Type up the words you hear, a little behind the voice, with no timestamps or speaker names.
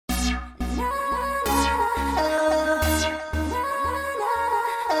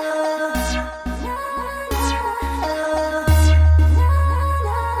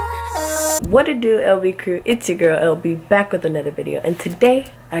What it do, LB crew? It's your girl LB back with another video, and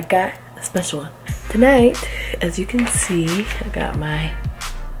today I got a special one. Tonight, as you can see, I got my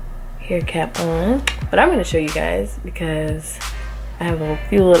hair cap on, but I'm gonna show you guys because I have a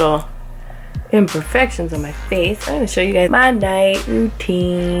few little imperfections on my face. I'm gonna show you guys my night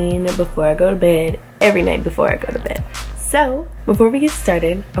routine before I go to bed, every night before I go to bed. So before we get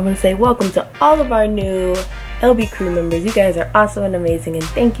started, I want to say welcome to all of our new LB crew members. You guys are awesome and amazing, and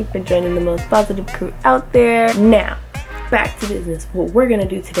thank you for joining the most positive crew out there. Now back to business. What we're gonna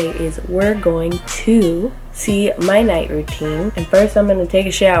do today is we're going to see my night routine, and first I'm gonna take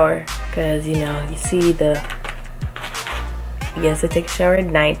a shower because you know, you see yes, I take a shower at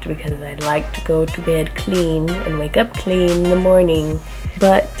night because I like to go to bed clean and wake up clean in the morning.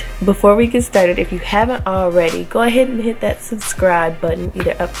 But before we get started, if you haven't already, go ahead and hit that subscribe button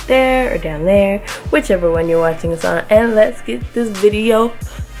either up there or down there, whichever one you're watching us on, and let's get this video.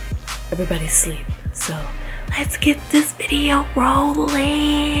 Everybody's asleep, so let's get this video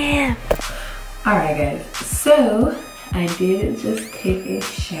rolling. Alright guys, so I did just take a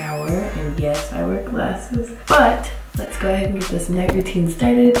shower, and yes, I wear glasses, but let's go ahead and get this night routine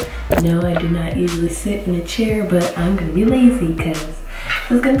started. No, I do not usually sit in a chair, but I'm gonna be lazy because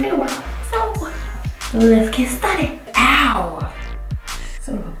it's gonna take a while. So let's get started. Ow!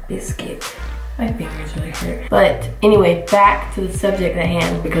 Son of a biscuit. My fingers really hurt. But anyway, back to the subject at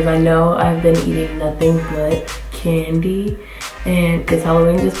hand, because I know I've been eating nothing but candy, and because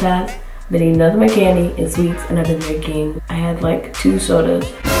Halloween just passed, I've been eating nothing but candy and sweets, and I've been drinking. I had like 2 sodas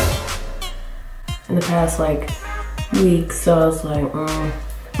in the past like week, so I was like,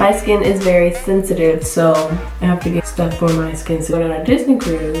 My skin is very sensitive, so I have to get stuff for my skin. So on our Disney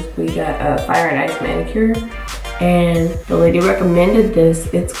cruise, we got a fire and ice manicure, and the lady recommended this.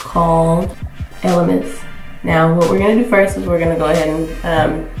 It's called Elements. Now what we're gonna do first is we're gonna go ahead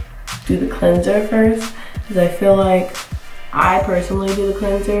and do the cleanser first, because I feel like I personally do the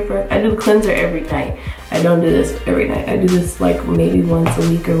cleanser first. I do the cleanser every night. I don't do this every night. I do this like maybe once a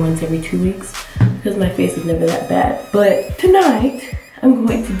week or once every 2 weeks because my face is never that bad. But tonight, I'm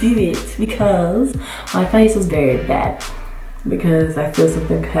going to do it because my face is very bad. Because I feel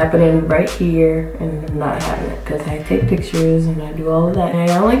something happening right here and I'm not having it, because I take pictures and I do all of that. And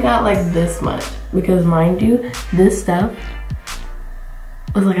I only got like this much because, mind you, this stuff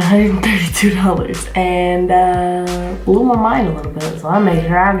was like $132 and blew my mind a little bit. So I made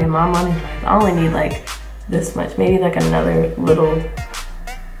sure I get my money back. I only need like this much, maybe like another little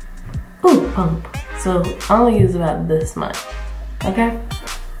pump. So I only use about this much, okay?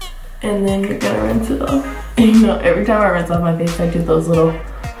 And then you're gonna rinse it off. And you know, every time I rinse off my face, I do those little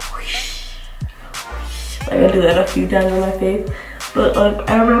whoosh, whoosh. Like I do that a few times on my face. But like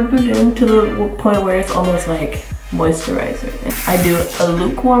I rub it in to the point where it's almost like moisturizer. I do a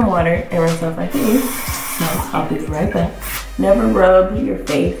lukewarm water and rinse off my face. So I'll be right back. Never rub your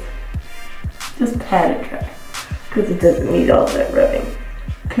face. Just pat it dry, because it doesn't need all that rubbing.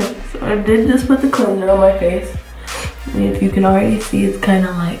 Okay, so I did just put the cleanser on my face. And if you can already see, it's kind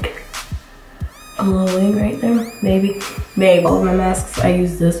of like glowing right there. Maybe. All of my masks, I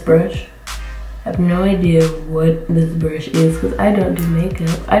use this brush. I have no idea what this brush is because I don't do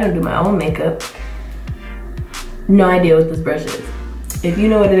makeup. I don't do my own makeup. No idea what this brush is. If you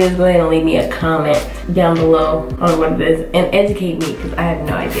know what it is, go ahead and leave me a comment down below on what it is and educate me, because I have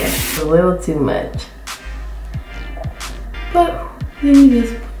no idea. It's a little too much. But then you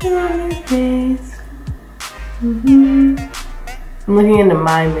just put it on your face. I'm looking into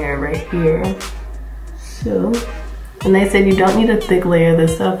my mirror right here. So, and they said you don't need a thick layer of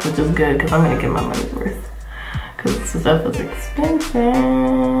this stuff, which is good because I'm gonna get my money's worth. Because this stuff is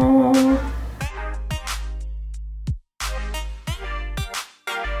expensive.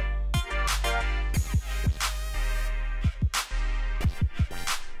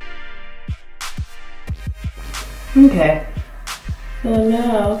 Okay, so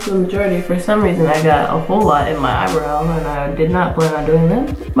now for the majority, for some reason I got a whole lot in my eyebrow and I did not plan on doing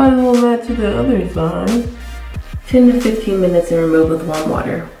that. Might as well match to the other side. 10 to 15 minutes and remove with warm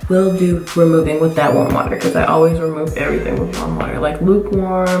water. We'll do removing with that warm water because I always remove everything with warm water. Like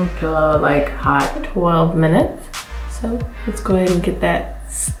lukewarm to like hot, 12 minutes. So let's go ahead and get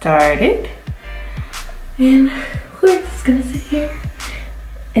that started. And we're just gonna sit here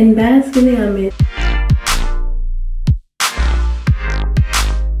and bask in the ambience.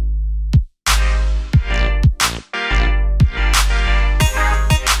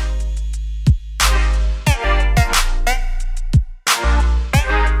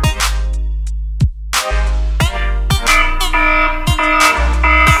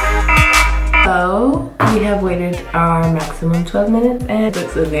 We have waited our maximum 12 minutes and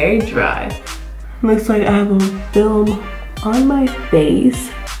it's very dry. Looks like I have a film on my face,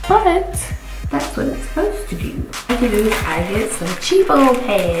 but that's what it's supposed to do. What I do is I get some cheapo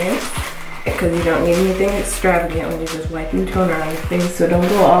pads, because you don't need anything extravagant when you're just wiping toner on your face, so don't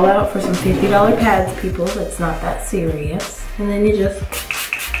go all out for some $50 pads, people. It's not that serious. And then you just,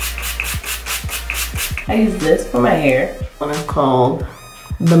 I use this for my hair. One is called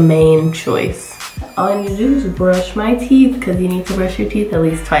the Main Choice. All I need to do is brush my teeth, because you need to brush your teeth at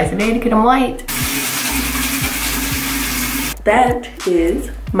least twice a day to get them white. That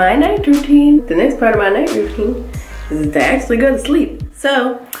is my night routine. The next part of my night routine is to actually go to sleep.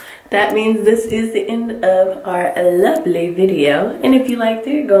 So that means this is the end of our lovely video. And if you liked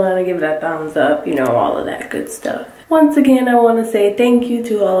it, go on and give it a thumbs up, you know, all of that good stuff. Once again, I want to say thank you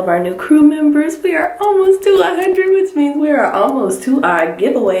to all of our new crew members. We are almost to 100, which means we are almost to our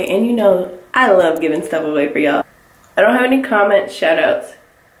giveaway. And you know, I love giving stuff away for y'all. I don't have any comments, shout outs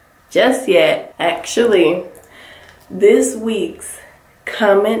just yet. Actually, this week's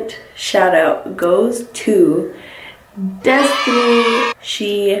comment shout out goes to Destiny.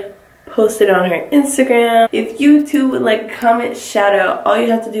 She posted on her Instagram. If you too would like a comment shout out, all you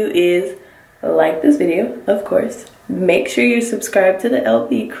have to do is like this video, of course. Make sure you're subscribed to the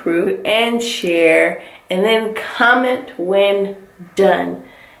LB crew and share, and then comment when done.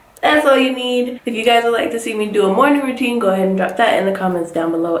 That's all you need. If you guys would like to see me do a morning routine, go ahead and drop that in the comments down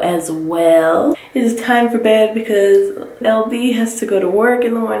below as well. It is time for bed because LB has to go to work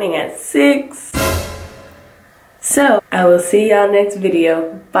in the morning at 6. So I will see y'all next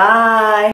video. Bye.